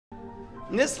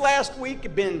And this last week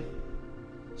had been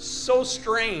so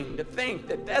strange to think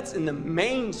that that's in the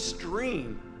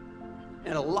mainstream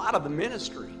in a lot of the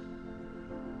ministry,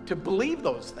 to believe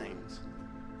those things.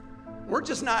 We're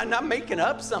just not making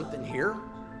up something here.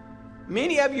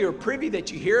 Many of you are privy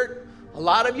that you hear it. A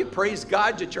lot of you, praise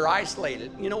God, that you're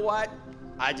isolated. You know what?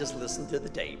 I just listen to the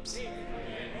tapes.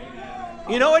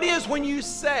 You know it is when you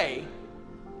say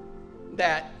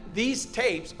that these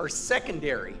tapes are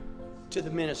secondary to the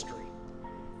ministry.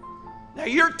 Now,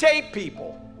 you're tape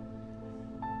people.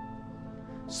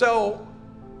 So,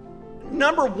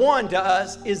 number one to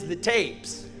us is the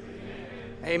tapes.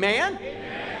 Amen?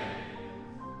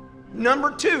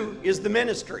 Number two is the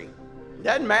ministry.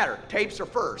 Doesn't matter. Tapes are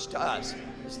first to us.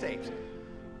 It's tapes.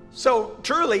 So,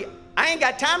 truly, I ain't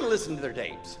got time to listen to their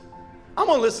tapes. I'm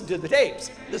going to listen to the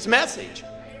tapes, this message.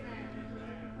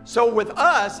 So with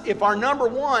us, if our number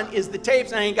one is the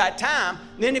tapes and I ain't got time,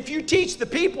 then if you teach the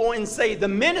people and say the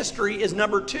ministry is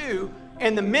number two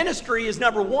and the ministry is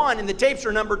number one and the tapes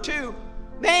are number two,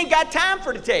 they ain't got time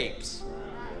for the tapes.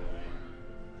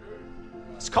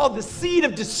 It's called the seed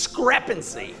of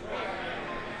discrepancy.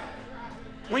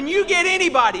 When you get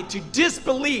anybody to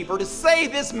disbelieve or to say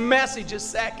this message is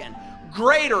second,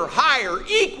 greater, higher,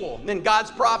 equal than God's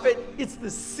prophet, it's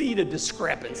the seed of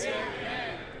discrepancy.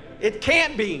 It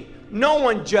can't be. No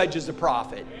one judges a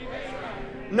prophet.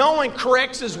 No one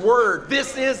corrects his word.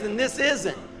 This is and this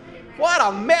isn't. What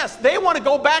a mess. They want to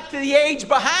go back to the age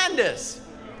behind us.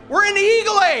 We're in the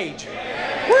eagle age.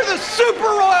 We're the super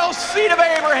royal seed of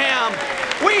Abraham.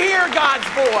 We hear God's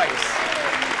voice.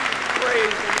 Praise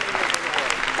the Lord.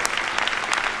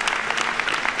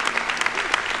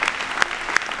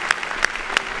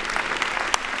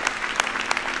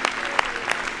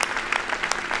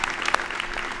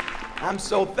 I'm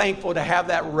so thankful to have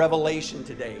that revelation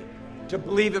today, to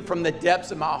believe it from the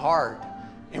depths of my heart.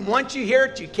 And once you hear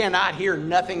it, you cannot hear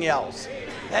nothing else.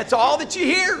 That's all that you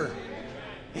hear.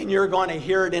 And you're going to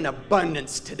hear it in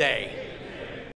abundance today.